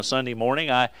Sunday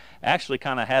morning. I actually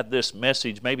kind of had this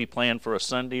message maybe planned for a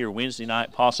Sunday or Wednesday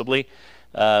night possibly,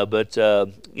 but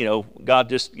God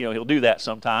just, He'll do that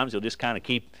sometimes. He'll just kind of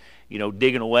keep,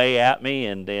 digging away at me,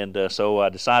 and so I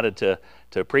decided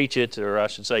to preach it, or I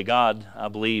should say God, I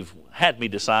believe, had me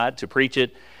decide to preach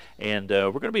it, and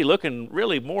we're going to be looking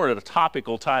really more at a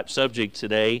topical type subject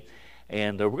today,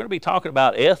 and we're going to be talking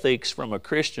about ethics from a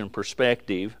Christian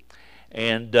perspective,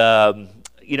 and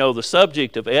the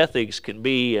subject of ethics can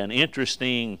be an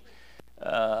interesting,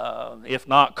 if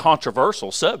not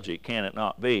controversial subject, can it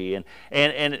not be? And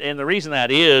the reason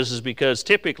that is because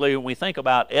typically when we think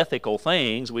about ethical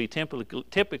things, we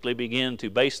typically begin to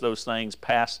base those things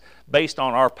based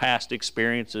on our past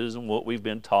experiences and what we've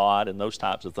been taught and those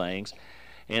types of things.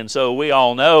 And so we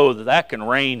all know that can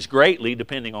range greatly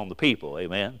depending on the people,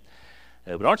 amen?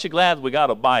 But aren't you glad that we got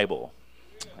a Bible?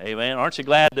 Amen. Aren't you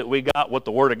glad that we got what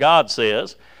the Word of God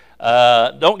says?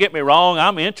 Don't get me wrong,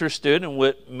 I'm interested in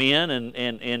what men and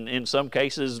in some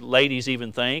cases ladies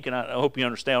even think, and I hope you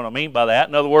understand what I mean by that.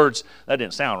 In other words, that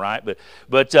didn't sound right,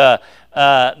 but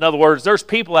in other words, there's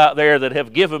people out there that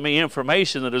have given me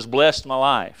information that has blessed my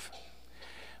life.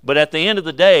 But at the end of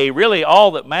the day, really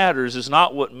all that matters is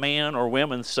not what men or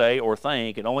women say or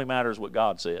think. It only matters what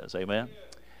God says. Amen.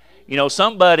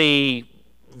 Somebody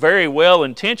very well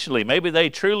intentionally, maybe they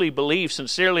truly believe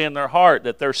sincerely in their heart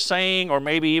that they're saying, or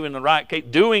maybe even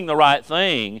doing the right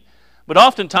thing, but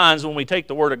oftentimes when we take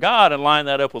the Word of God and line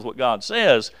that up with what God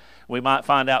says, we might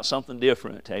find out something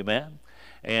different. Amen.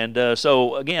 And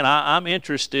so again, I'm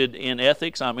interested in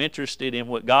ethics. I'm interested in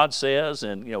what God says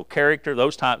and character,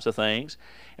 those types of things.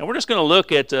 And we're just going to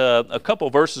look at a couple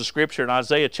verses of Scripture in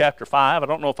Isaiah chapter 5. I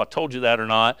don't know if I told you that or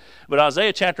not, but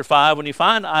Isaiah chapter 5, when you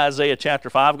find Isaiah chapter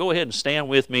 5, go ahead and stand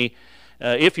with me,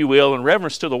 if you will, in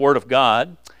reverence to the Word of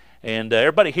God. And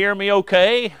everybody hear me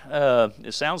okay?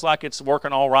 It sounds like it's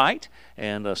working all right,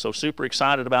 and so super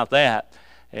excited about that.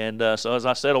 And so as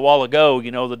I said a while ago,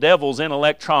 the devil's in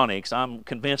electronics. I'm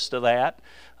convinced of that.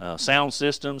 Sound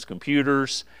systems,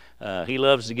 computers. He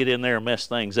loves to get in there and mess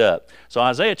things up. So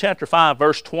Isaiah chapter 5,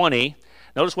 verse 20,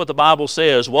 notice what the Bible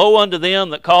says. Woe unto them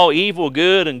that call evil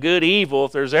good and good evil.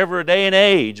 If there's ever a day and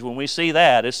age when we see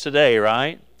that, it's today,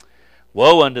 right?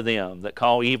 Woe unto them that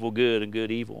call evil good and good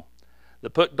evil.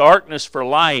 That put darkness for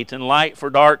light and light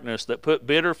for darkness. That put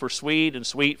bitter for sweet and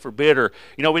sweet for bitter.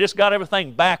 We just got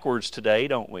everything backwards today,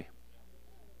 don't we?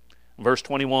 Verse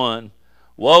 21.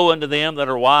 Woe unto them that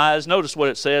are wise. Notice what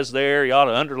it says there. You ought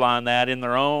to underline that. In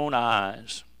their own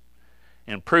eyes,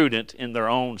 and prudent in their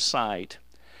own sight.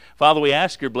 Father, we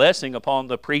ask your blessing upon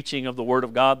the preaching of the Word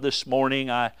of God this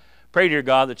morning. I pray, dear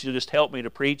God, that you'll just help me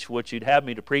to preach what you'd have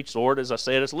me to preach, Lord. As I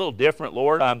said, it's a little different,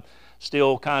 Lord. I'm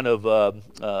still kind of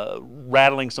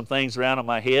rattling some things around in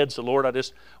my head. So, Lord, I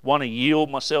just want to yield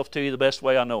myself to you the best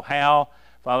way I know how.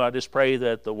 Father, I just pray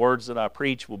that the words that I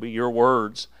preach will be your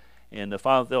words. And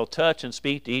Father, they'll touch and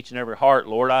speak to each and every heart,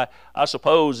 Lord. I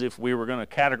suppose if we were going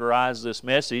to categorize this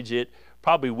message, it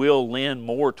probably will lean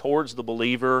more towards the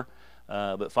believer.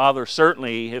 But Father,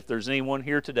 certainly if there's anyone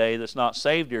here today that's not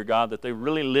saved, dear God, that they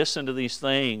really listen to these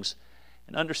things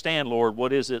and understand, Lord,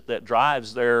 what is it that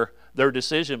drives their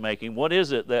decision making? What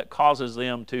is it that causes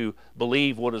them to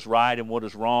believe what is right and what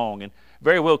is wrong? And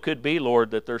very well could be,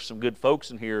 Lord, that there's some good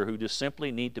folks in here who just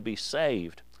simply need to be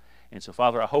saved. And so,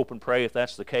 Father, I hope and pray if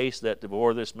that's the case, that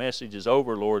before this message is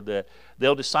over, Lord, that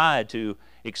they'll decide to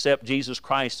accept Jesus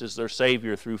Christ as their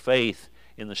Savior through faith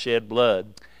in the shed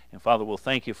blood. And, Father, we'll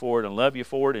thank you for it and love you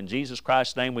for it. In Jesus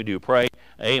Christ's name we do pray.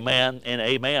 Amen and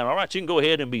amen. All right, you can go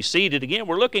ahead and be seated. Again,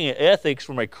 we're looking at ethics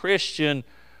from a Christian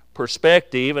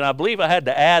perspective, and I believe I had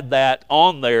to add that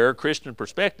on there, Christian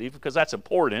perspective, because that's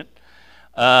important.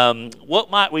 What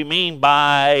might we mean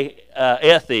by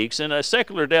ethics? And a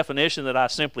secular definition that I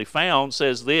simply found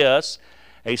says this: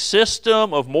 a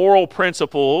system of moral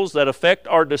principles that affect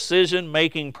our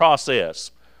decision-making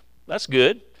process. That's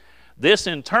good. This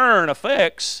in turn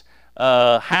affects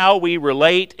how we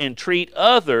relate and treat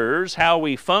others, how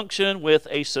we function with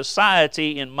a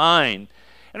society in mind.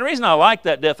 And the reason I like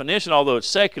that definition, although it's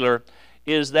secular,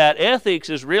 is that ethics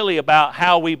is really about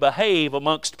how we behave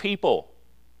amongst people.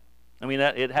 I mean,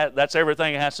 that's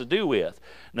everything it has to do with.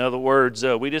 In other words,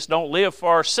 we just don't live for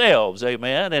ourselves,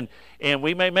 amen? And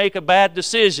we may make a bad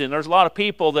decision. There's a lot of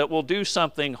people that will do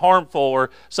something harmful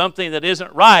or something that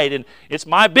isn't right, and it's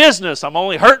my business. I'm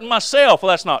only hurting myself.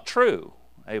 Well, that's not true,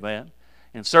 amen?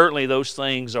 And certainly those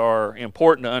things are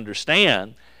important to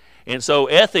understand. And so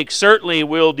ethics certainly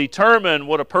will determine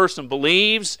what a person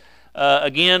believes,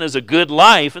 again, is a good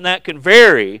life, and that can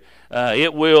vary.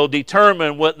 It will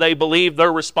determine what they believe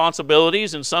their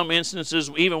responsibilities, in some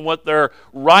instances even what their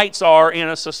rights are in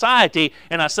a society.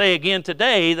 And I say again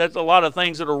today, that a lot of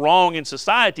things that are wrong in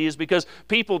society is because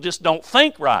people just don't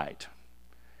think right.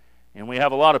 And we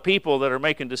have a lot of people that are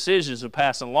making decisions and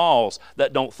passing laws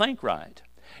that don't think right.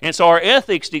 And so our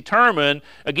ethics determine,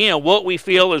 again, what we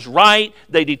feel is right.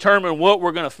 They determine what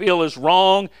we're going to feel is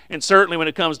wrong. And certainly when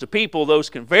it comes to people, those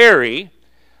can vary.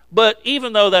 But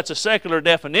even though that's a secular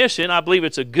definition, I believe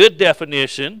it's a good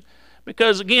definition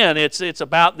because, again, it's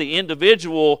about the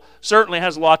individual. Certainly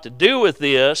has a lot to do with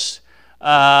this.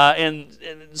 And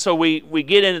so we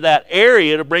get into that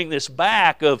area to bring this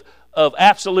back of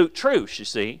absolute truth, you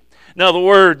see. In other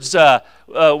words,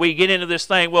 we get into this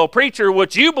thing, well, preacher,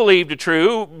 what you believe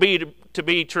to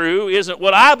be true isn't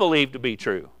what I believe to be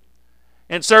true.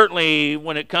 And certainly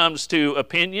when it comes to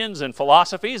opinions and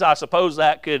philosophies, I suppose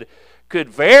that could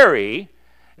vary.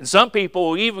 And some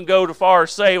people even go to far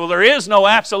as say, well, there is no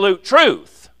absolute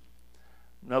truth.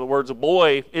 In other words, a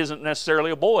boy isn't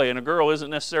necessarily a boy and a girl isn't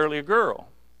necessarily a girl.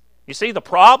 You see the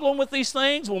problem with these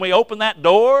things when we open that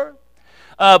door?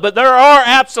 But there are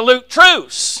absolute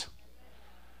truths.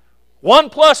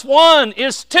 1 + 1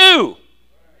 is 2.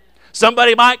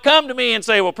 Somebody might come to me and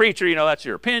say, well, preacher, that's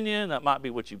your opinion. That might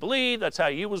be what you believe. That's how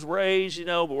you was raised,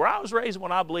 but where I was raised,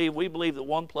 what I believe, we believe that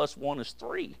 1 + 1 is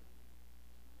 3.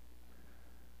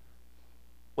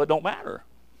 Well, it don't matter.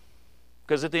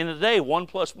 Because at the end of the day, 1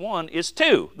 + 1 is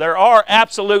 2. There are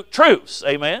absolute truths.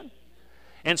 Amen?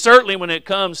 And certainly when it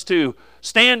comes to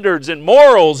standards and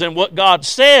morals and what God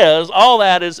says, all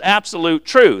that is absolute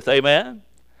truth. Amen?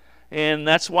 And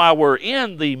that's why we're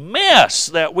in the mess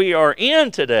that we are in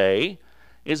today,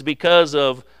 is because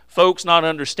of folks not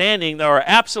understanding there are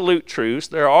absolute truths.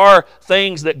 There are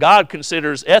things that God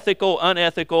considers ethical,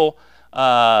 unethical,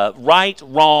 right,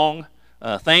 wrong,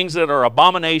 things that are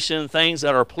abomination, things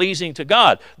that are pleasing to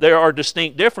God. There are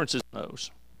distinct differences in those.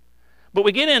 But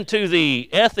we get into the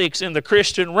ethics in the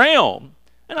Christian realm.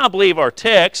 And I believe our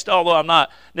text, although I'm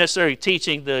not necessarily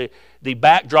teaching the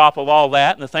backdrop of all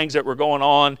that and the things that were going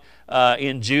on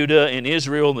in Judah and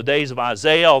Israel in the days of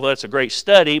Isaiah, although that's a great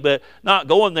study, but not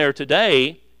going there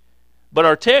today. But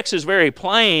our text is very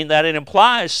plain that it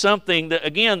implies something that,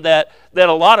 again, that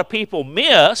a lot of people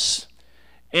miss.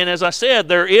 And as I said,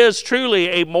 there is truly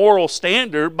a moral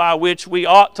standard by which we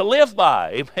ought to live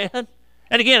by. Amen?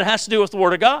 And again, it has to do with the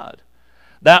Word of God.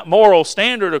 That moral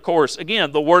standard, of course,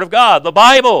 again, the Word of God, the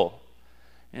Bible.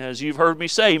 As you've heard me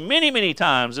say many, many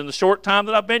times in the short time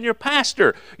that I've been your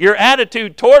pastor, your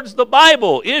attitude towards the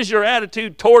Bible is your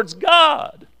attitude towards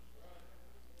God.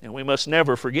 And we must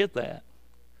never forget that.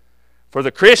 For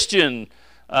the Christian,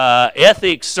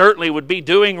 ethics certainly would be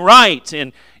doing right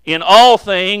in all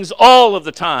things, all of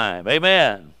the time.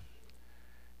 Amen.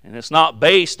 And it's not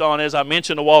based on, as I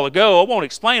mentioned a while ago, I won't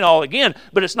explain all again,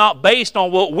 but it's not based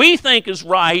on what we think is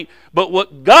right, but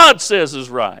what God says is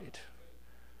right.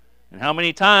 And how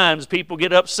many times people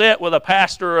get upset with a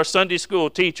pastor or a Sunday school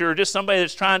teacher or just somebody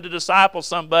that's trying to disciple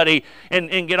somebody and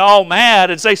get all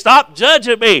mad and say, stop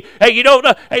judging me. Hey, you don't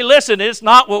know. Hey, listen, it's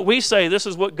not what we say. This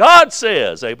is what God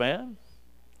says. Amen?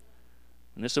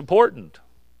 And it's important.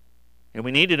 And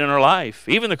we need it in our life,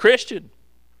 even the Christian.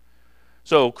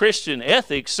 So Christian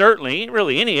ethics, certainly, ain't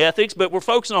really any ethics, but we're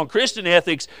focusing on Christian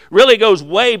ethics, really goes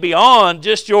way beyond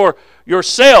just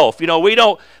yourself. We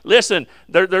don't, listen,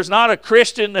 there's not a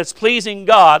Christian that's pleasing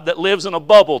God that lives in a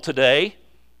bubble today.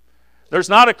 There's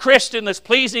not a Christian that's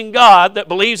pleasing God that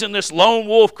believes in this lone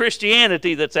wolf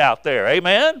Christianity that's out there.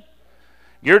 Amen?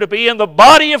 You're to be in the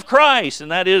body of Christ,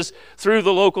 and that is through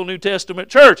the local New Testament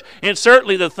church. And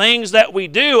certainly the things that we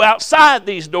do outside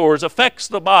these doors affects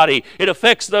the body. It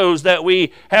affects those that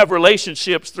we have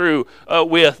relationships through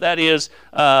with, that is,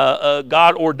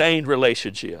 God-ordained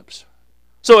relationships.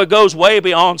 So it goes way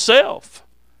beyond self.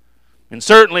 And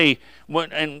certainly,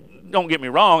 and don't get me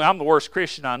wrong, I'm the worst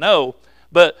Christian I know,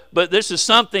 but this is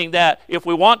something that if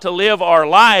we want to live our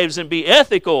lives and be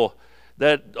ethical,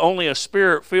 that only a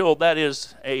Spirit-filled, that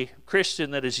is a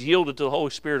Christian that is yielded to the Holy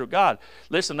Spirit of God.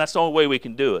 Listen, that's the only way we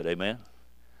can do it, amen?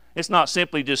 It's not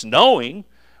simply just knowing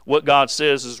what God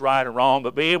says is right or wrong,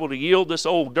 but be able to yield this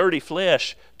old dirty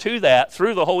flesh to that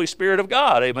through the Holy Spirit of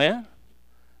God, amen?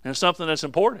 And it's something that's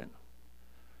important.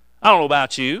 I don't know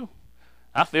about you.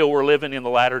 I feel we're living in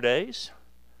the latter days.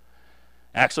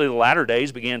 Actually, the latter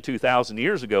days began 2,000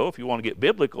 years ago, if you want to get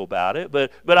biblical about it.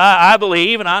 But I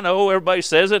believe, and I know everybody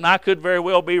says it, and I could very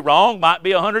well be wrong. Might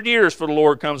be 100 years before the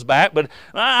Lord comes back, but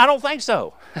I don't think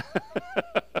so.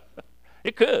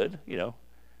 It could,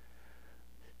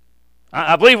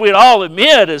 I believe we'd all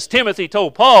admit, as Timothy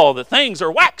told Paul, that things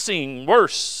are waxing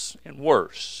worse and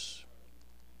worse.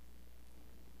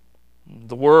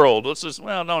 The world, let's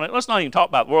not even talk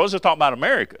about the world, let's just talk about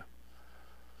America.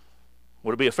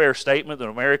 Would it be a fair statement that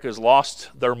America has lost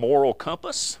their moral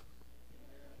compass?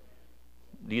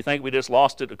 Do you think we just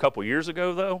lost it a couple years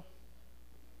ago, though?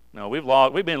 No,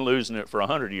 we've been losing it for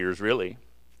 100 years, really.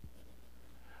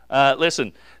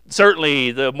 Listen,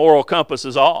 certainly the moral compass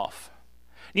is off.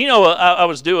 You know, I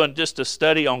was doing just a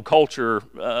study on culture,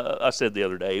 I said the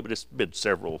other day, but it's been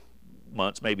several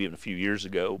months, maybe even a few years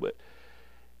ago.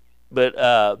 But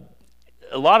a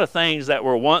lot of things that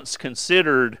were once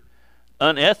considered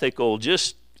unethical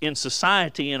just in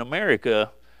society in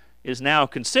America is now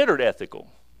considered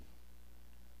ethical.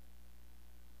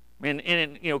 And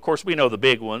you know, of course, we know the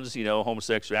big ones, you know,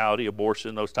 homosexuality,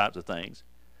 abortion, those types of things.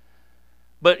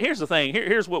 But here's the thing,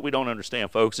 here's what we don't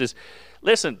understand, folks, is,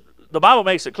 listen, the Bible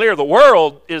makes it clear the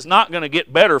world is not going to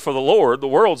get better for the Lord. The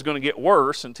world's going to get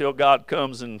worse until God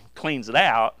comes and cleans it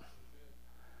out.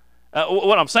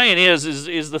 What I'm saying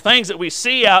is the things that we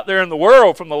see out there in the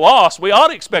world from the lost, we ought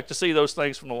to expect to see those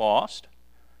things from the lost.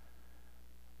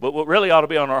 But what really ought to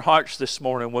be on our hearts this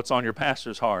morning, what's on your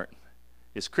pastor's heart,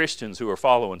 is Christians who are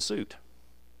following suit.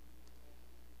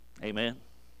 Amen.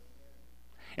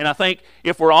 And I think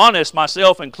if we're honest,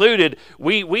 myself included,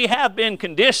 we have been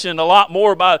conditioned a lot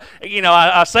more by, you know,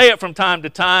 I say it from time to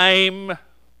time,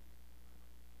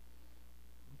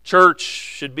 church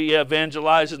should be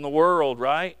evangelizing the world,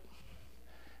 right?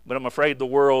 But I'm afraid the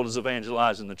world is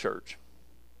evangelizing the church.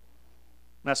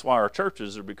 And that's why our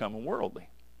churches are becoming worldly.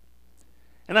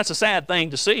 And that's a sad thing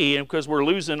to see, because we're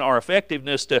losing our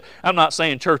effectiveness to, I'm not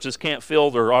saying churches can't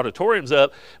fill their auditoriums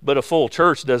up, but a full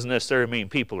church doesn't necessarily mean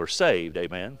people are saved,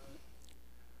 amen?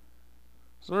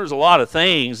 So there's a lot of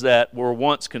things that were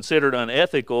once considered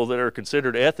unethical that are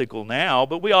considered ethical now,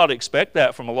 but we ought to expect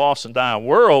that from a lost and dying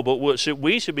world. But what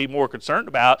we should be more concerned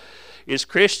about is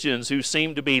Christians who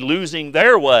seem to be losing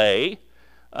their way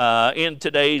in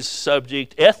today's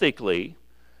subject ethically.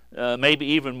 Maybe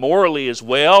even morally as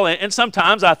well. And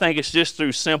sometimes I think it's just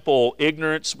through simple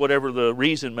ignorance, whatever the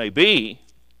reason may be.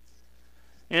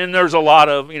 And there's a lot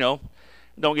of, you know,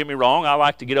 don't get me wrong, I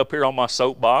like to get up here on my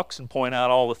soapbox and point out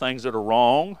all the things that are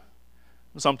wrong.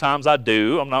 And sometimes I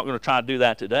do. I'm not going to try to do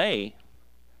that today.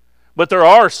 But there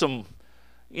are some,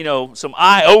 you know, some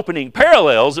eye-opening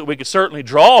parallels that we could certainly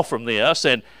draw from this.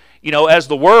 And you know, as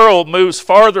the world moves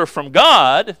farther from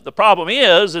God, the problem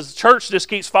is the church just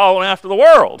keeps following after the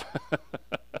world.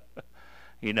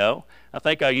 You know, I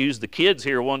think I used the kids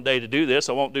here one day to do this.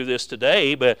 I won't do this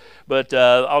today, but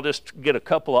I'll just get a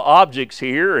couple of objects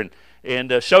here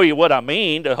and show you what I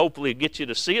mean to hopefully get you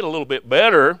to see it a little bit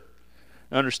better,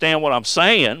 understand what I'm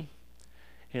saying,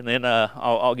 and then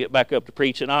I'll get back up to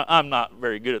preaching. I'm not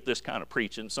very good at this kind of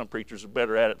preaching. Some preachers are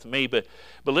better at it than me, but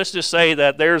let's just say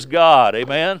that there's God,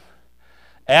 amen?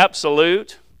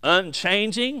 Absolute,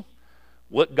 unchanging.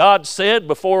 What God said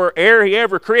before He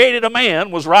ever created a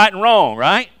man was right and wrong,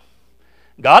 right?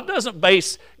 God doesn't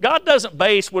base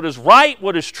what is right,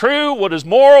 what is true, what is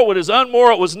moral, what is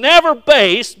unmoral. It was never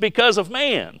based because of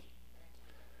man.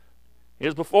 It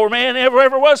was before man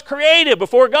ever was created.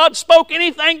 Before God spoke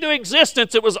anything to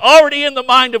existence, it was already in the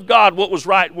mind of God what was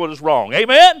right and what was wrong.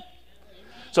 Amen?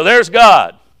 So there's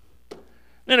God.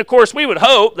 Then, of course, we would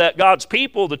hope that God's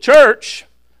people, the church,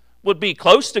 would be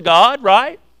close to God,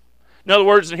 right? In other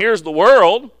words, and here's the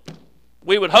world.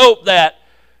 We would hope that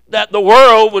the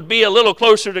world would be a little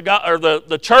closer to God, or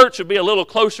the church would be a little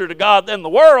closer to God than the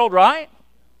world, right?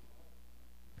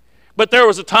 But there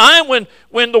was a time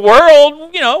when the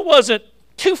world, you know, wasn't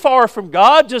too far from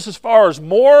God, just as far as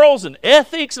morals and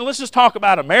ethics. And let's just talk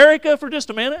about America for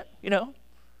just a minute, you know.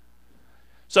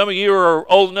 Some of you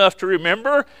are old enough to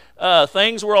remember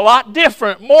things were a lot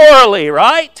different morally,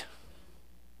 right?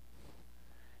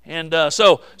 And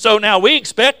so now we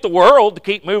expect the world to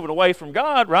keep moving away from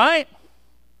God, right?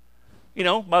 You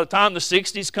know, by the time the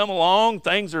 60s come along,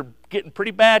 things are getting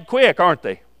pretty bad quick, aren't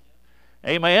they?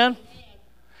 Amen?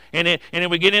 And then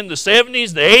we get into the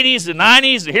 70s, the 80s, the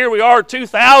 90s, and here we are,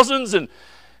 2000s, and,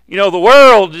 you know, the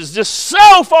world is just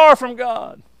so far from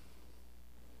God.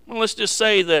 Well, let's just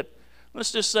say,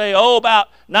 about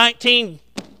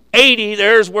 1980,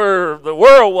 there's where the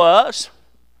world was.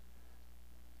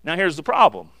 Now, here's the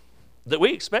problem, that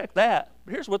we expect that.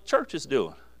 But here's what the church is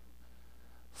doing,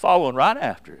 following right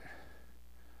after it.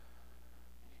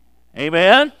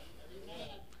 Amen?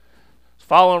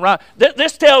 Following right.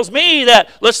 This tells me that,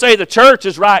 let's say the church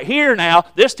is right here now.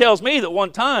 This tells me that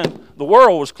one time the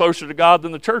world was closer to God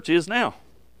than the church is now.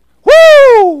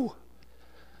 Woo!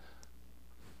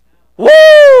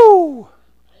 Woo!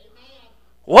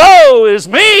 woe is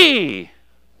me.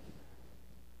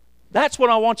 That's what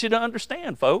I want you to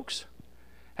understand, folks.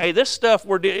 Hey, this stuff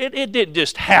it didn't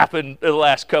just happen in the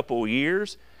last couple of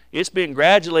years. It's been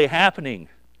gradually happening.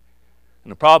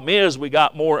 And the problem is we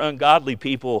got more ungodly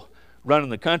people running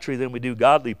the country than we do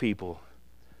godly people.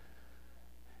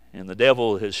 And the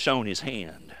devil has shown his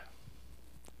hand.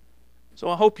 So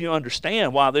I hope you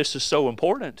understand why this is so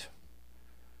important.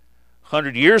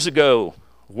 100 years ago,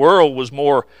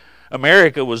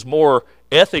 America was more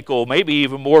ethical, maybe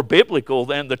even more biblical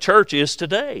than the church is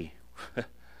today.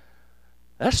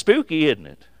 That's spooky, isn't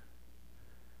it?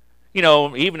 You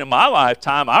know, even in my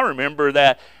lifetime, I remember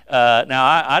that, now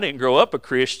I didn't grow up a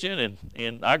Christian,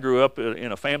 and I grew up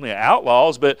in a family of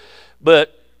outlaws,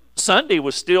 but Sunday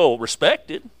was still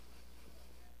respected.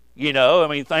 You know, I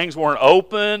mean, things weren't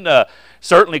open,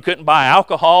 certainly couldn't buy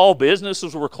alcohol,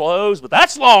 businesses were closed, but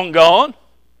that's long gone.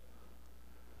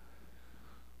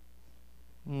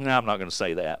 No, I'm not going to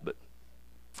say that, but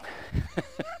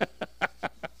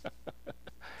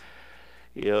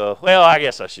yeah, well, I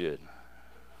guess I should.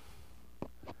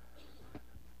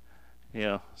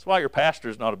 Yeah, that's why your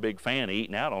pastor's not a big fan of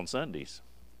eating out on Sundays.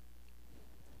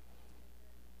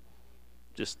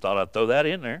 Just thought I'd throw that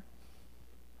in there.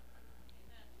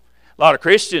 A lot of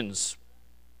Christians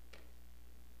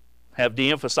have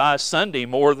de-emphasized Sunday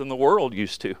more than the world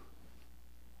used to.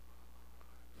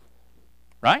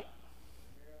 Right?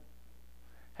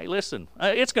 Hey, listen,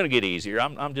 it's going to get easier.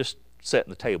 I'm just setting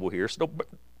the table here, so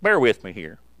bear with me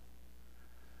here.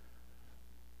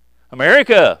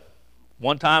 America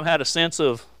one time had a sense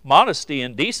of modesty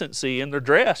and decency in their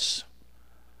dress,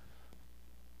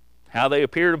 how they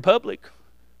appeared in public.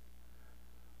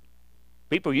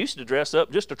 People used to dress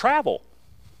up just to travel.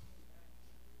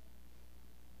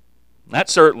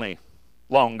 That's certainly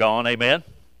long gone, amen?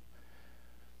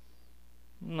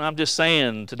 I'm just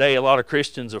saying today a lot of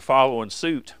Christians are following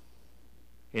suit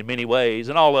in many ways,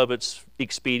 and all of it's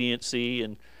expediency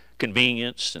and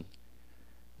convenience. And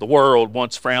the world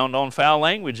once frowned on foul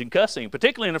language and cussing,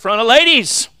 particularly in the front of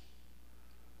ladies.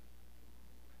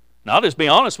 Now, I'll just be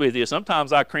honest with you.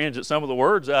 Sometimes I cringe at some of the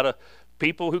words out of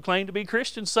people who claim to be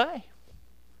Christians say.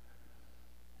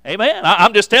 Amen.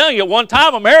 I'm just telling you, at one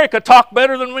time America talked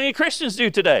better than many Christians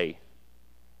do today.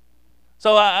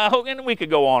 So I hope, and we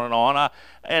could go on,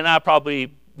 and I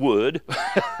probably would.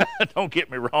 Don't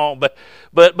get me wrong, but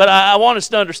I want us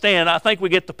to understand. I think we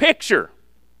get the picture,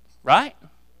 right?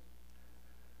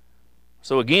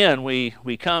 So again,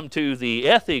 we come to the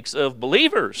ethics of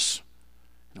believers,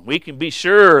 and we can be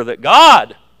sure that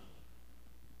God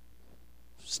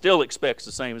still expects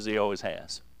the same as He always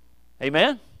has.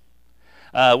 Amen.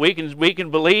 We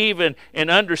can believe and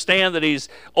understand that He's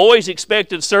always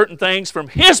expected certain things from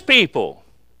His people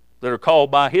that are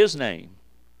called by His name.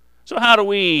 So how do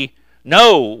we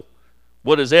know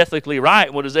what is ethically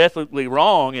right, what is ethically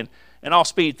wrong? And I'll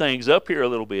speed things up here a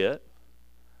little bit.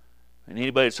 And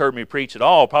anybody that's heard me preach at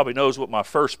all probably knows what my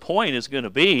first point is going to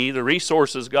be. The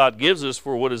resources God gives us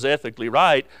for what is ethically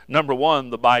right. Number one,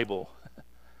 the Bible.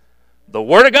 The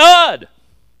Word of God.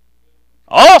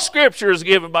 All Scripture is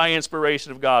given by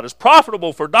inspiration of God, is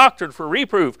profitable for doctrine, for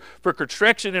reproof, for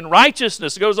correction in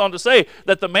righteousness. It goes on to say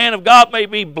that the man of God may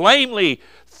be blameless,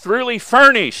 thoroughly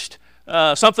furnished.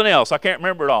 Something else, I can't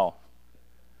remember it all.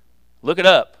 Look it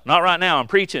up. Not right now, I'm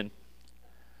preaching.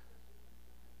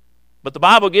 But the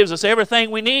Bible gives us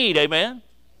everything we need, amen?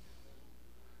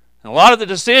 And a lot of the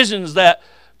decisions that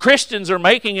Christians are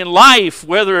making in life,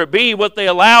 whether it be what they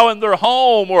allow in their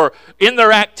home or in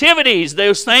their activities,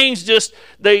 those things just,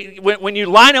 when you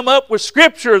line them up with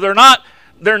Scripture, they're not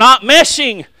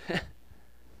meshing. The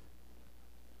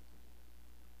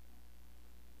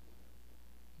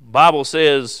Bible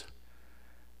says,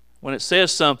 when it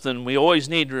says something, we always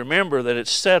need to remember that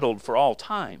it's settled for all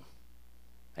time.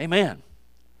 Amen.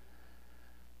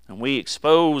 And we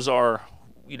expose our,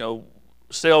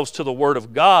 selves to the Word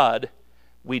of God.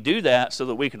 We do that so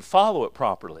that we can follow it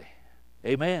properly.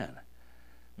 Amen.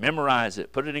 Memorize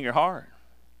it. Put it in your heart.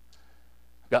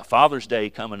 I've got Father's Day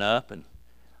coming up, and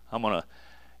I'm going to,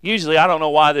 usually, I don't know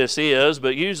why this is,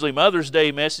 but usually Mother's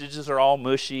Day messages are all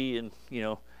mushy and,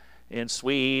 and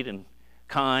sweet and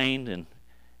kind, and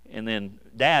then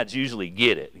dads usually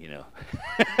get it,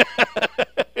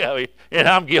 and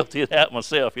I'm guilty of that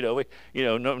myself,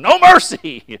 no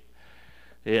mercy.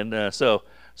 And So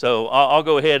I'll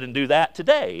go ahead and do that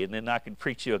today, and then I can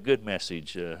preach you a good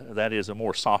message. That is a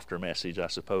more softer message, I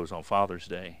suppose, on Father's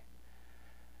Day.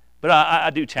 But I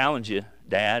do challenge you,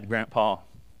 Dad, Grandpa.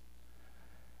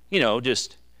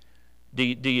 Just do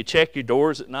you check your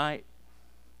doors at night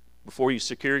before you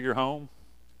secure your home?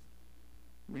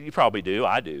 You probably do.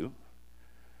 I do.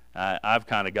 I've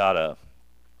kind of got a,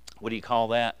 what do you call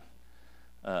that?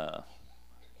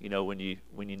 When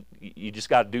you just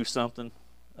got to do something.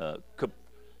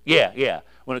 Yeah.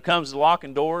 When it comes to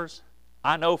locking doors,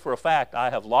 I know for a fact I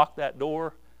have locked that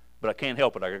door, but I can't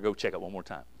help it. I got to go check it one more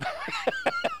time.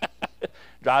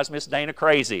 Drives Miss Dana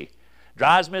crazy.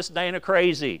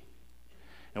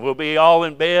 And we'll be all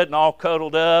in bed and all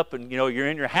cuddled up, and you're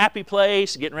in your happy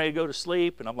place, getting ready to go to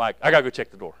sleep, and I'm like, I got to go check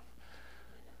the door.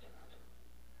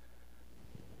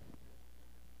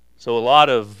 So a lot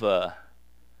of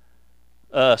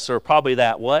us are probably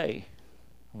that way.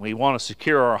 We want to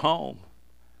secure our home.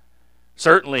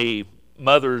 Certainly,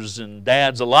 mothers and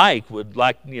dads alike would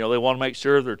like, they want to make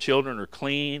sure their children are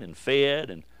clean and fed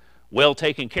and well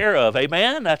taken care of.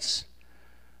 Amen? I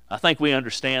think we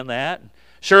understand that.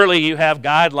 Surely you have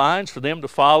guidelines for them to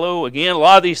follow. Again, a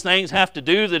lot of these things have to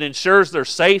do that ensures their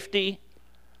safety.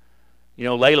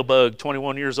 Ladybug,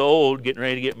 21 years old, getting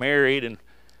ready to get married, and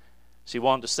she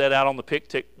wanted to sit out on the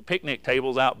picnic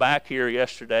tables out back here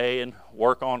yesterday and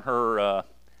work on her,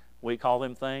 what do you call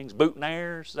them things?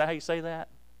 Boutonnieres, is that how you say that?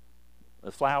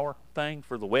 The flower thing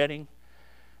for the wedding.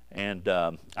 And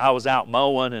I was out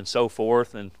mowing and so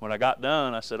forth, and when I got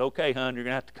done, I said, okay, hon, you're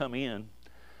going to have to come in.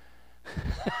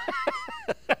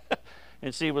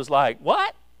 And she was like,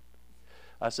 what?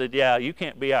 I said, yeah, you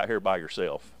can't be out here by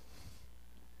yourself.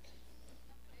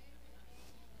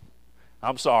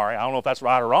 I'm sorry, I don't know if that's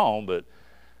right or wrong, but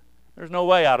there's no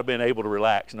way I'd have been able to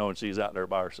relax knowing she's out there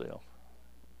by herself.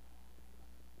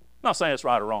 I'm not saying it's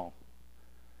right or wrong,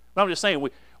 but I'm just saying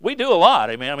we do a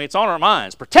lot. I mean, it's on our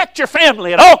minds. Protect your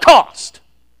family at all cost,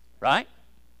 right?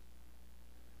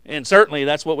 And certainly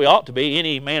that's what we ought to be.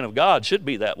 Any man of God should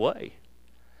be that way.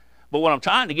 But what I'm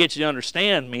trying to get you to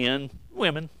understand, men,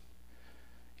 women,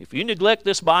 if you neglect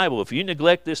this Bible, if you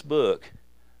neglect this book,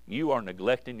 you are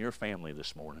neglecting your family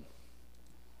this morning.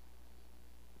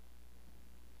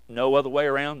 No other way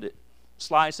around it.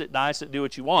 Slice it, dice it, do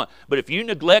what you want. But if you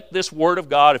neglect this Word of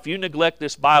God, if you neglect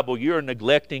this Bible, you're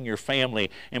neglecting your family.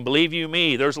 And believe you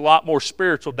me, there's a lot more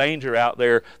spiritual danger out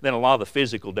there than a lot of the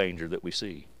physical danger that we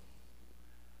see.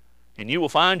 And you will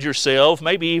find yourself,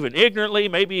 maybe even ignorantly,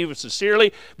 maybe even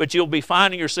sincerely, but you'll be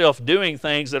finding yourself doing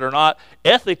things that are not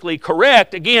ethically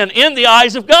correct, again, in the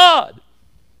eyes of God.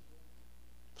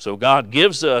 So God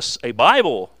gives us a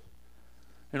Bible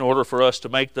in order for us to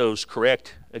make those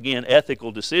correct, again,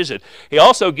 ethical decisions. He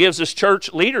also gives us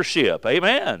church leadership.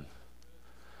 Amen.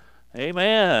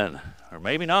 Amen. Or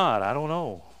maybe not. I don't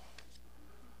know.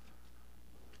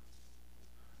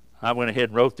 I went ahead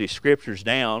and wrote these scriptures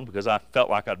down because I felt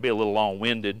like I'd be a little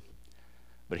long-winded.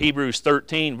 But Hebrews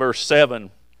 13, verse 7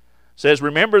 says,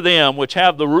 remember them which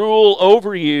have the rule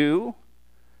over you,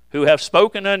 who have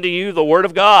spoken unto you the word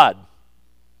of God,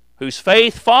 whose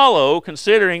faith follow,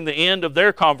 considering the end of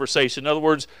their conversation. In other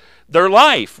words, their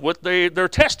life, what their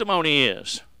testimony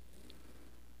is.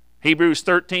 Hebrews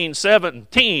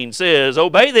 13:17 says,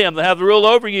 obey them that have the rule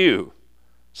over you.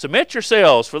 Submit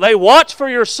yourselves, for they watch for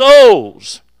your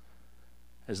souls,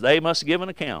 as they must give an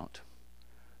account,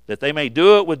 that they may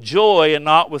do it with joy and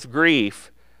not with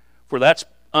grief, for that's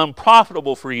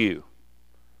unprofitable for you.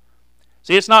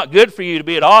 See, it's not good for you to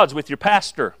be at odds with your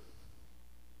pastor.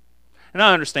 And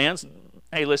I understand,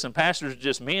 hey, listen, pastors are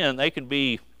just men. They can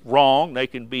be wrong. They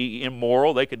can be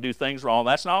immoral. They can do things wrong.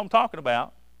 That's not what I'm talking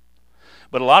about.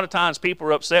 But a lot of times people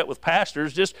are upset with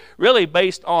pastors just really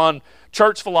based on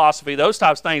church philosophy, those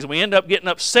types of things. And we end up getting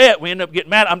upset. We end up getting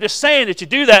mad. I'm just saying that you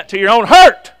do that to your own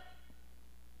hurt.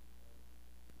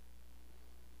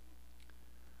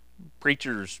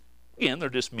 Preachers, again, they're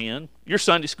just men. Your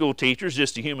Sunday school teacher is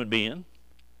just a human being.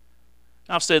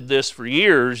 I've said this for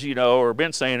years, or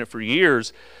been saying it for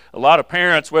years. A lot of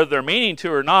parents, whether they're meaning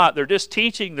to or not, they're just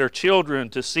teaching their children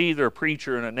to see their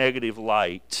preacher in a negative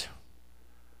light.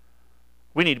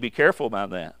 We need to be careful about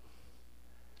that.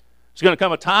 There's going to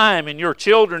come a time in your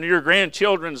children or your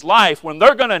grandchildren's life when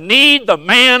they're going to need the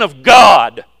man of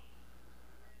God.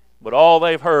 But all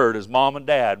they've heard is mom and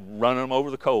dad running them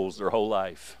over the coals their whole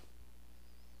life.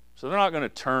 So they're not going to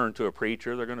turn to a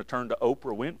preacher. They're going to turn to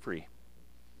Oprah Winfrey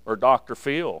or Dr.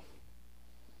 Phil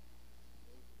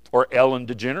or Ellen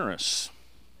DeGeneres.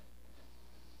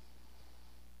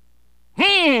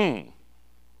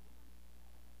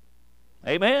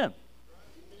 Amen.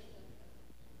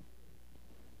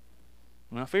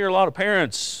 And I fear a lot of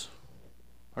parents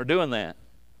are doing that.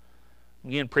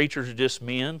 Again, preachers are just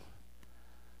men.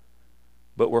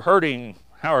 But we're hurting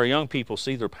how our young people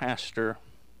see their pastor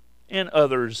and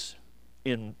others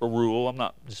in a rule. I'm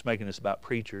not just making this about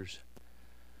preachers.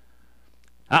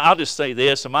 I'll just say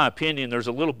this. In my opinion, there's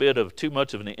a little bit of too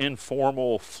much of an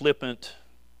informal, flippant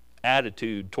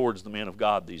attitude towards the men of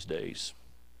God these days.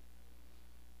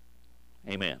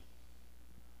 Amen.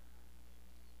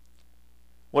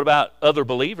 What about other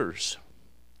believers?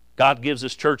 God gives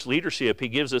us church leadership. He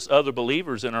gives us other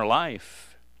believers in our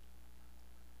life.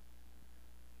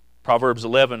 Proverbs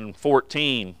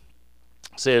 11:14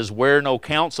 says, "Where no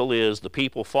counsel is, the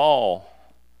people fall,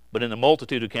 but in the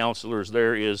multitude of counselors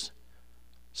there is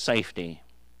safety."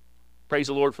 Praise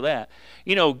the Lord for that.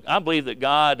 You know, I believe that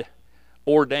God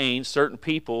ordains certain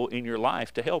people in your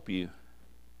life to help you.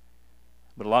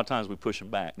 But a lot of times we push them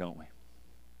back, don't we?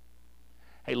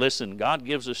 Hey, listen, God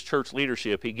gives us church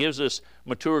leadership. He gives us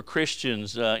mature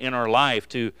Christians in our life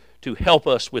to help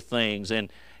us with things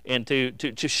and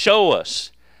to show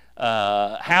us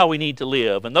how we need to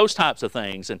live and those types of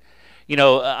things. And, you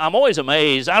know, I'm always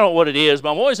amazed. I don't know what it is,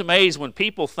 but I'm always amazed when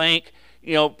people think,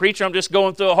 you know, preacher, I'm just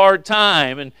going through a hard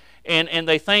time. And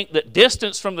they think that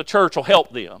distance from the church will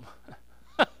help them.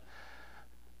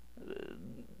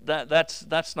 That's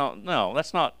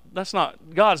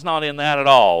not God's not in that at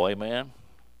all. Amen.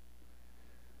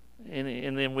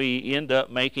 And then we end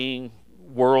up making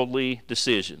worldly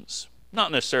decisions.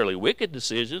 Not necessarily wicked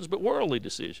decisions, but worldly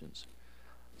decisions.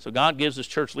 So God gives us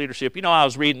church leadership. You know, I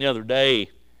was reading the other day.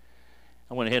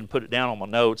 I went ahead and put it down on my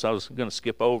notes. I was going to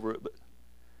skip over it, but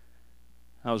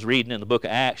I was reading in the book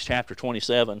of Acts, chapter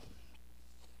 27.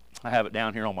 I have it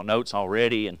down here on my notes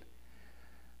already. And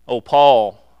old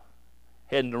Paul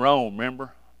heading to Rome,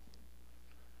 remember?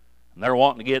 And they're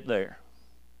wanting to get there.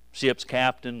 Ship's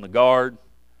captain, the guard,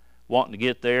 wanting to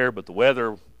get there, but the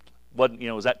weather wasn't, you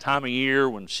know, it was that time of year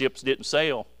when ships didn't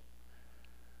sail.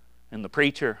 And the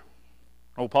preacher,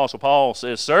 old Apostle Paul,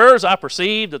 says, "Sirs, I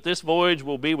perceive that this voyage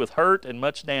will be with hurt and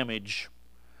much damage,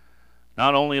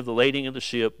 not only of the lading of the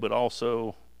ship, but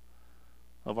also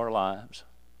of our lives."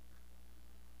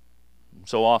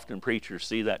 So often preachers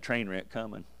see that train wreck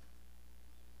coming.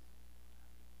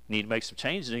 You need to make some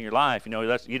changes in your life. You know,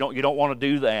 you don't want to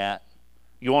do that.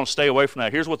 You want to stay away from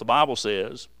that. Here's what the Bible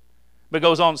says. But it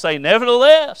goes on to say,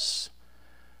 "Nevertheless,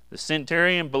 the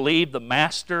centurion believed the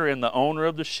master and the owner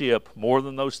of the ship more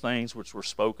than those things which were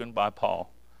spoken by Paul."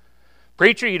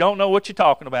 Preacher, you don't know what you're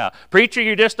talking about. Preacher,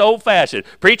 you're just old-fashioned.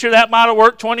 Preacher, that might have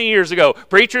worked 20 years ago.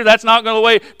 Preacher, that's not going to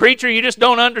wait. Preacher, you just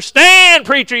don't understand.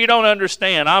 Preacher, you don't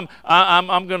understand. I'm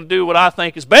going to do what I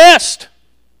think is best.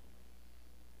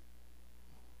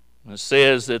 It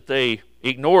says that they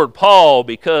ignored Paul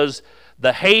because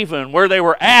the haven where they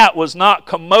were at was not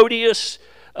commodious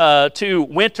to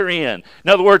winter in. In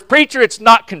other words, preacher, it's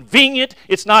not convenient,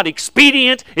 it's not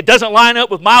expedient, it doesn't line up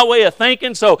with my way of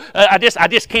thinking, so I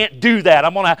just can't do that.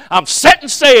 I'm setting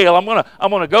sail, I'm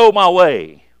gonna go my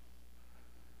way.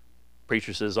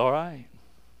 Preacher says, all right.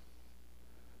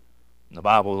 And the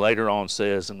Bible later on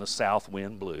says, and the south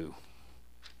wind blew.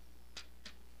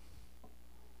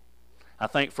 I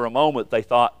think for a moment they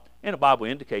thought, and the Bible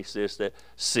indicates this, that,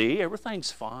 see,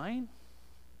 everything's fine.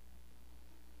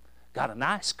 Got a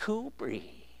nice cool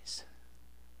breeze.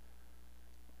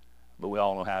 But we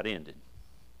all know how it ended,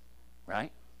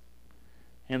 right?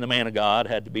 And the man of God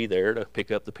had to be there to pick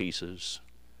up the pieces.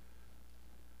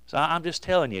 So I'm just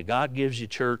telling you, God gives you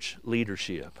church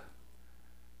leadership.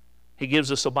 He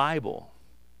gives us a Bible.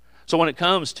 So when it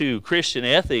comes to Christian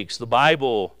ethics, the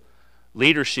Bible,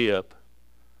 leadership,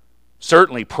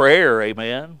 certainly prayer,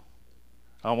 amen.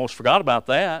 I almost forgot about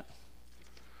that.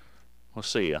 Let's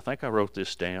see, I think I wrote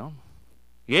this down.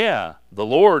 Yeah, the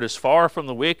Lord is far from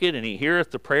the wicked, and He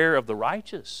heareth the prayer of the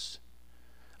righteous.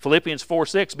 Philippians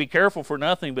 4:6, be careful for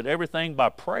nothing, but everything by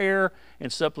prayer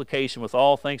and supplication with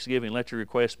all thanksgiving, let your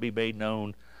requests be made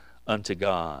known unto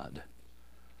God.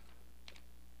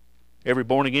 Every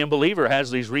born-again believer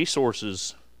has these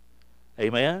resources.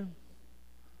 Amen?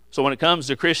 So when it comes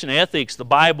to Christian ethics, the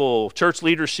Bible, church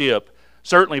leadership,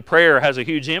 certainly prayer has a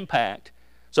huge impact.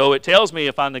 So it tells me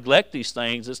if I neglect these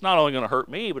things, it's not only going to hurt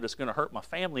me, but it's going to hurt my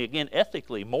family, again,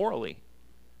 ethically, morally.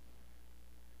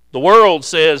 The world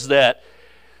says that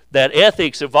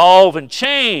ethics evolve and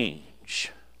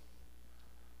change.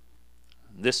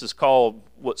 This is called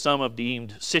what some have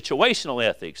deemed situational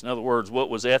ethics. In other words, what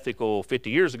was ethical 50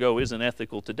 years ago isn't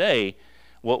ethical today.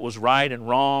 What was right and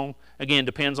wrong, again,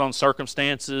 depends on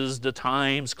circumstances, the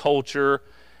times, culture,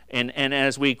 and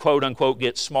as we quote-unquote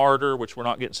get smarter, which we're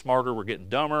not getting smarter, we're getting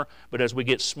dumber, but as we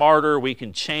get smarter, we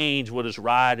can change what is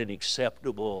right and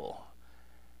acceptable.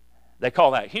 They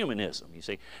call that humanism, you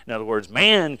see. In other words,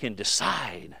 man can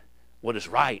decide what is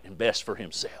right and best for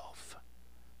himself.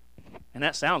 And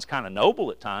that sounds kind of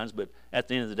noble at times, but at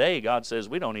the end of the day, God says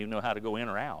we don't even know how to go in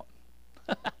or out.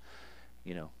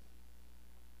 You know.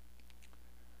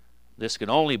 This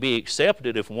can only be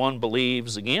accepted if one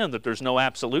believes, again, that there's no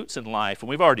absolutes in life. And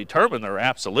we've already determined there are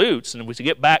absolutes. And we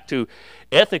get back to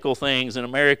ethical things in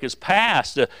America's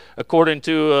past, according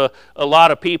to a lot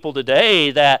of people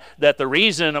today, that the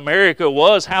reason America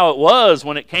was how it was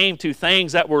when it came to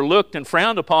things that were looked and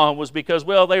frowned upon was because,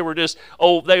 well, they were just,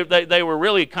 they were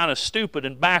really kind of stupid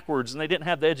and backwards, and they didn't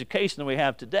have the education that we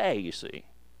have today, you see.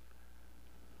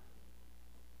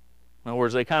 In other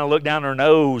words, they kind of look down their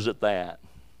nose at that.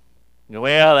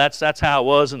 Well, that's how it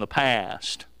was in the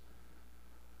past.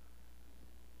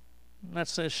 And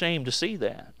that's a shame to see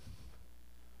that.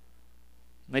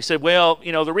 And they said, well,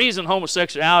 the reason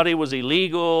homosexuality was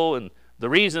illegal and the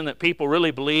reason that people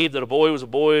really believed that a boy was a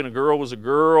boy and a girl was a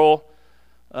girl,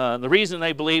 the reason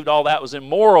they believed all that was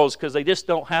immoral is because they just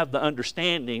don't have the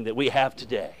understanding that we have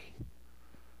today.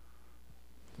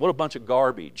 What a bunch of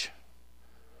garbage.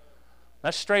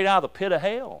 That's straight out of the pit of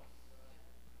hell.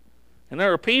 And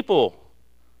there are people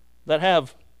that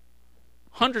have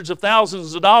hundreds of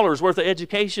thousands of dollars worth of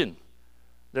education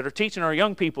that are teaching our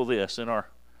young people this in our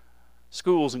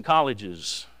schools and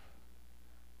colleges.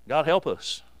 God help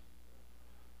us.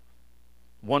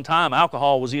 One time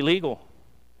alcohol was illegal.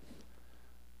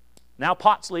 Now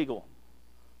pot's legal.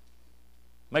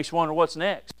 Makes you wonder what's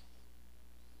next.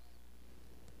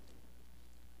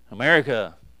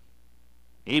 America,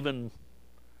 even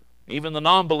the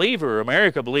non-believer,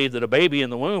 America believed that a baby in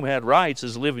the womb had rights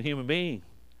as a living human being.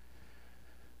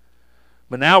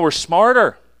 But now we're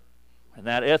smarter, and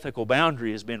that ethical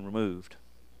boundary has been removed.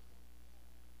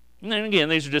 And then again,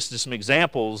 these are just some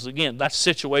examples. Again, that's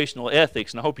situational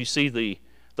ethics, and I hope you see the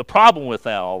problem with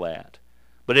all that.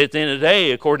 But at the end of the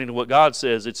day, according to what God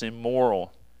says, it's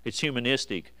immoral. It's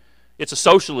humanistic. It's a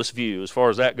socialist view as far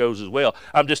as that goes as well.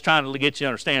 I'm just trying to get you to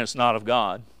understand it's not of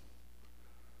God.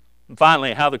 And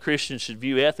finally, how the Christians should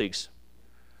view ethics.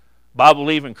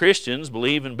 Bible-believing Christians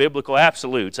believe in biblical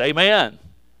absolutes. Amen.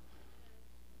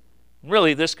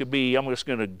 Really, this could be, I'm just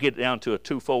going to get down to a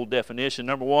twofold definition.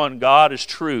 Number one, God is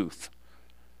truth.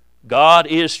 God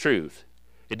is truth.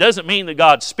 It doesn't mean that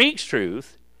God speaks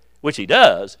truth, which He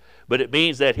does, but it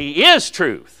means that He is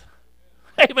truth.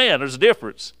 Amen. There's a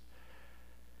difference.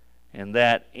 And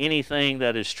that anything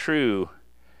that is true,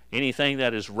 anything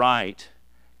that is right,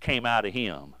 came out of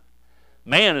Him.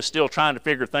 Man is still trying to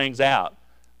figure things out.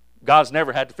 God's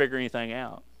never had to figure anything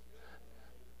out.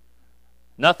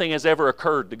 Nothing has ever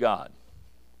occurred to God.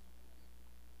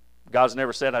 God's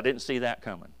never said, I didn't see that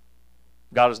coming.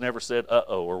 God has never said,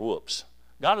 uh-oh, or whoops.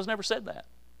 God has never said that.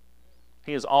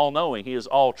 He is all-knowing. He is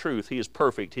all-truth. He is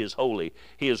perfect. He is holy.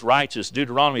 He is righteous.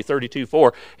 Deuteronomy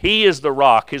 32:4. He is the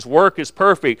rock. His work is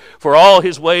perfect. For all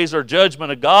His ways are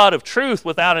judgment. A God of truth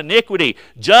without iniquity.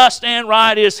 Just and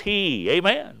right is He.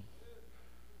 Amen.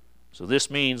 So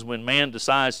this means when man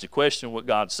decides to question what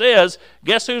God says,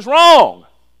 guess who's wrong?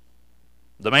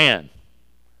 The man.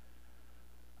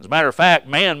 As a matter of fact,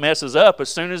 man messes up as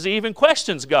soon as he even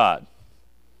questions God.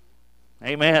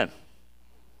 Amen.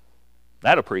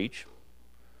 That'll preach.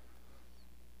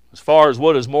 As far as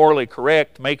what is morally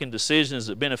correct, making decisions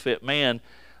that benefit man,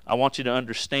 I want you to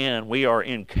understand we are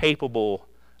incapable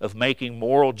of making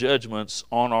moral judgments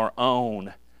on our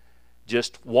own.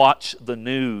 Just watch the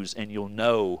news and you'll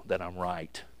know that I'm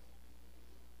right.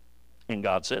 And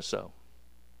God says so.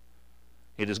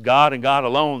 It is God and God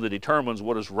alone that determines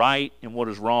what is right and what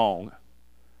is wrong.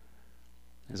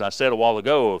 As I said a while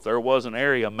ago, if there was an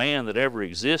area of man that ever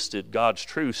existed, God's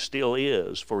truth still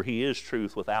is, for He is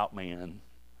truth without man.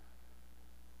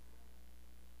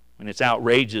 And it's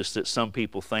outrageous that some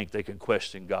people think they can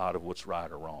question God of what's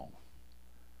right or wrong.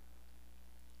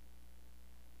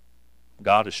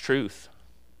 God is truth.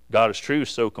 God is truth,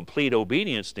 so complete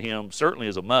obedience to Him certainly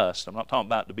is a must. I'm not talking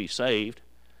about to be saved.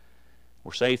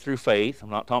 We're saved through faith. I'm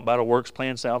not talking about a works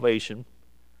plan salvation.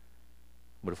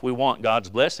 But if we want God's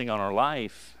blessing on our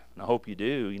life, and I hope you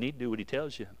do, you need to do what He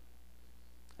tells you.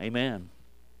 Amen.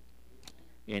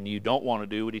 And you don't want to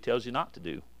do what He tells you not to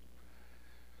do.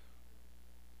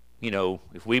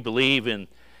 If we believe in,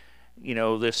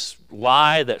 this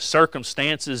lie that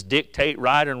circumstances dictate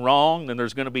right and wrong, then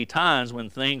there's going to be times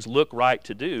when things look right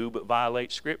to do but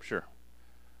violate Scripture.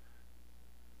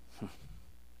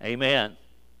 Amen.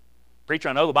 Preacher,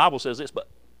 I know the Bible says this, but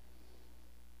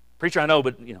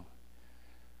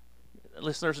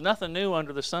listen, there's nothing new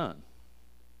under the sun.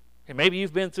 And maybe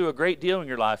you've been through a great deal in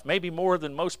your life, maybe more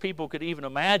than most people could even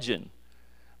imagine.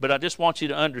 But I just want you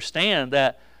to understand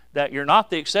that you're not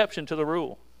the exception to the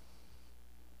rule.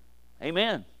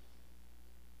 Amen.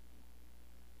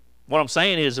 What I'm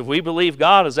saying is, if we believe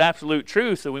God is absolute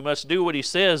truth, then we must do what He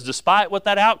says despite what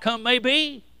that outcome may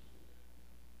be.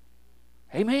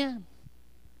 Amen.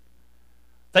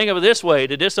 Think of it this way: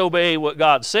 to disobey what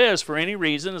God says for any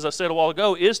reason, as I said a while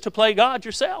ago, is to play God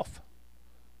yourself.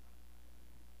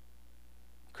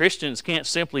 Christians can't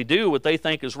simply do what they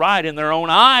think is right in their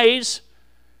own eyes.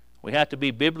 We have to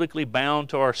be biblically bound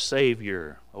to our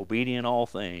Savior, obedient in all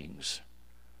things.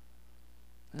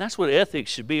 And that's what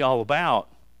ethics should be all about.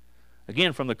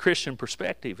 Again, from the Christian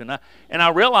perspective. And I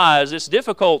realize it's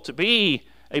difficult to be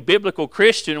a biblical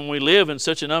Christian when we live in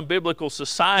such an unbiblical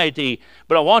society.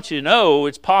 But I want you to know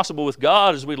it's possible with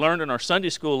God, as we learned in our Sunday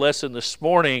school lesson this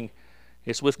morning.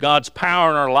 It's with God's power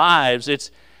in our lives.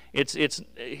 It's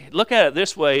look at it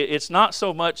this way: it's not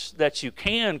so much that you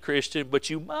can, Christian, but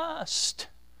you must.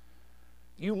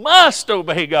 You must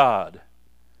obey God.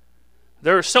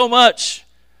 There's so much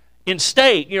in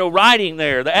stake, riding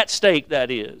there, at stake,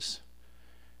 that is.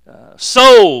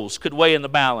 Souls could weigh in the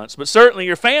balance, but certainly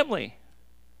your family.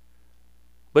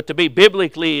 But to be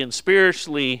biblically and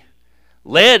spiritually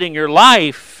led in your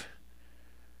life,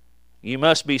 you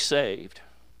must be saved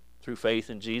through faith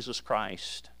in Jesus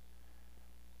Christ.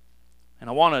 And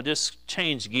I want to just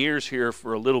change gears here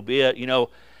for a little bit.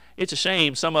 It's a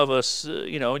shame some of us,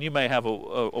 and you may have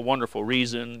a wonderful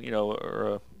reason,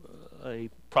 or a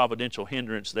providential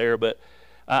hindrance there, but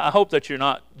I hope that you're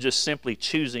not just simply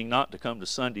choosing not to come to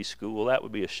Sunday school. That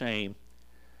would be a shame.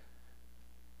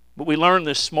 But we learned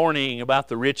this morning about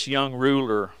the rich young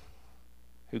ruler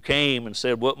who came and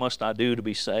said, "What must I do to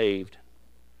be saved?"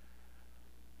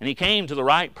 And he came to the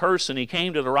right person. He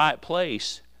came to the right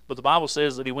place. But the Bible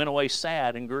says that he went away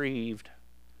sad and grieved.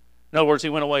 In other words, he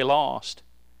went away lost.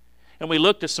 And we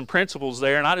looked at some principles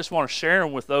there, and I just want to share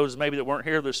them with those maybe that weren't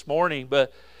here this morning.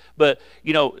 But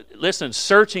listen,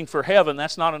 searching for heaven,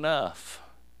 that's not enough.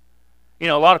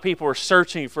 A lot of people are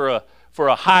searching for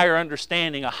a higher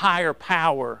understanding, a higher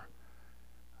power.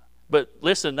 But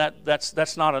listen,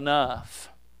 that's not enough.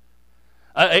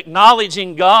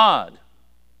 Acknowledging God,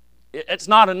 it's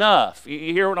not enough.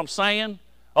 You hear what I'm saying?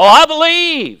 Oh, I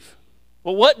believe.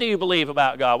 Well, what do you believe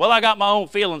about God? Well, I got my own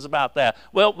feelings about that.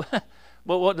 Well,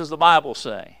 what does the Bible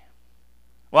say?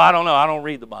 Well, I don't know. I don't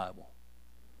read the Bible.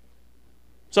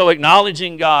 So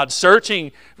acknowledging God,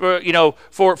 searching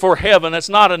for heaven, that's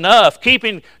not enough.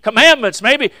 Keeping commandments,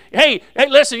 maybe, hey,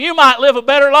 listen, you might live a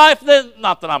better life than,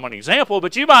 not that I'm an example,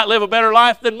 but you might live a better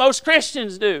life than most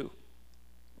Christians do.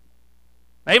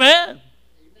 Amen?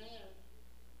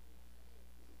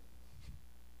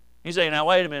 You say, now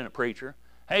wait a minute, preacher.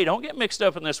 Hey, don't get mixed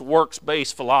up in this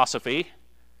works-based philosophy.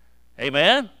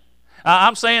 Amen?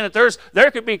 I'm saying that there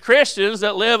could be Christians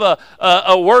that live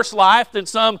a worse life than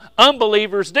some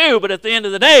unbelievers do, but at the end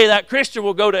of the day, that Christian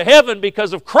will go to heaven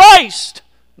because of Christ,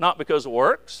 not because of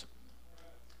works.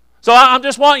 So I'm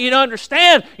just wanting you to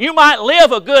understand, you might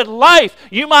live a good life,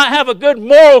 you might have a good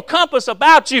moral compass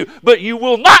about you, but you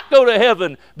will not go to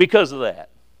heaven because of that.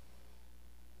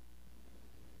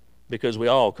 Because we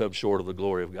all come short of the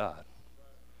glory of God.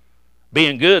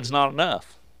 Being good's not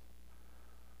enough.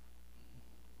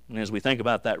 And as we think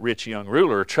about that rich young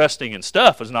ruler, trusting in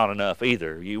stuff is not enough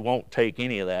either. You won't take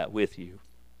any of that with you.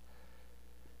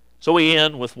 So we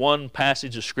end with one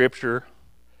passage of Scripture.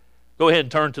 Go ahead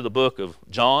and turn to the book of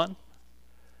John.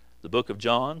 The book of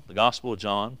John, the Gospel of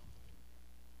John,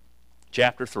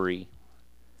 chapter 3.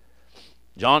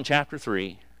 John chapter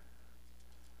 3,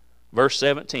 verse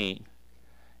 17.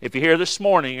 If you're here this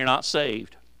morning, you're not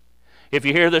saved. If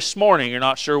you're here this morning, you're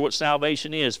not sure what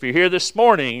salvation is. If you're here this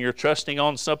morning, you're trusting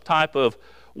on some type of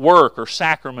work or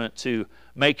sacrament to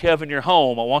make heaven your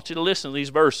home, I want you to listen to these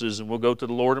verses, and we'll go to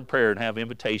the Lord in prayer and have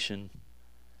invitation.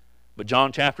 But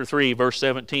John chapter 3, verse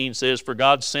 17 says, "For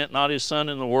God sent not His Son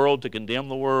in the world to condemn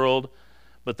the world,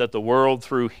 but that the world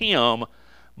through Him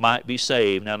might be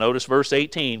saved." Now notice verse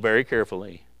 18 very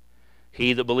carefully.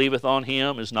 "He that believeth on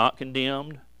Him is not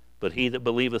condemned, but he that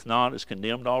believeth not is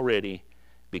condemned already,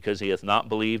 because he hath not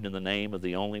believed in the name of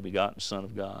the only begotten Son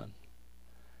of God."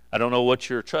 I don't know what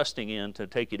you're trusting in to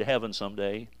take you to heaven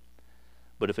someday,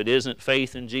 but if it isn't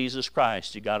faith in Jesus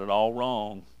Christ, you got it all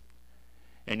wrong,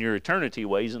 and your eternity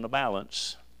weighs in the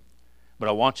balance. But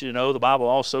I want you to know the Bible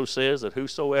also says that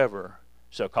whosoever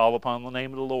shall call upon the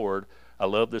name of the Lord, I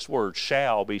love this word,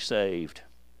 shall be saved.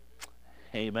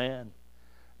 Amen.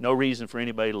 No reason for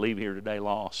anybody to leave here today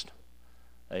lost.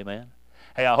 Amen.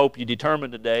 Hey, I hope you determine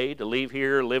today to leave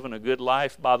here living a good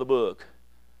life by the book.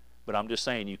 But I'm just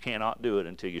saying you cannot do it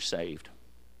until you're saved.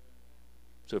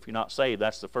 So if you're not saved,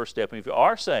 that's the first step. And if you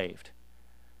are saved,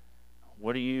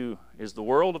 is the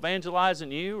world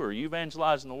evangelizing you, or are you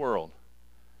evangelizing the world?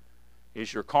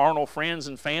 Is your carnal friends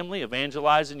and family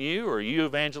evangelizing you, or are you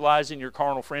evangelizing your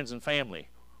carnal friends and family?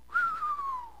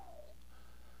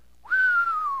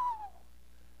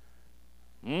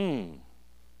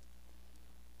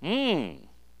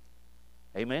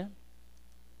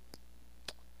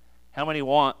 How many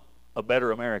want a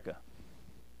better America?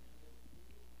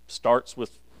 Starts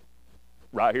with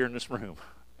right here in this room.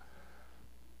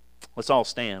 Let's all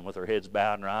stand with our heads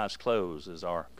bowed and our eyes closed as our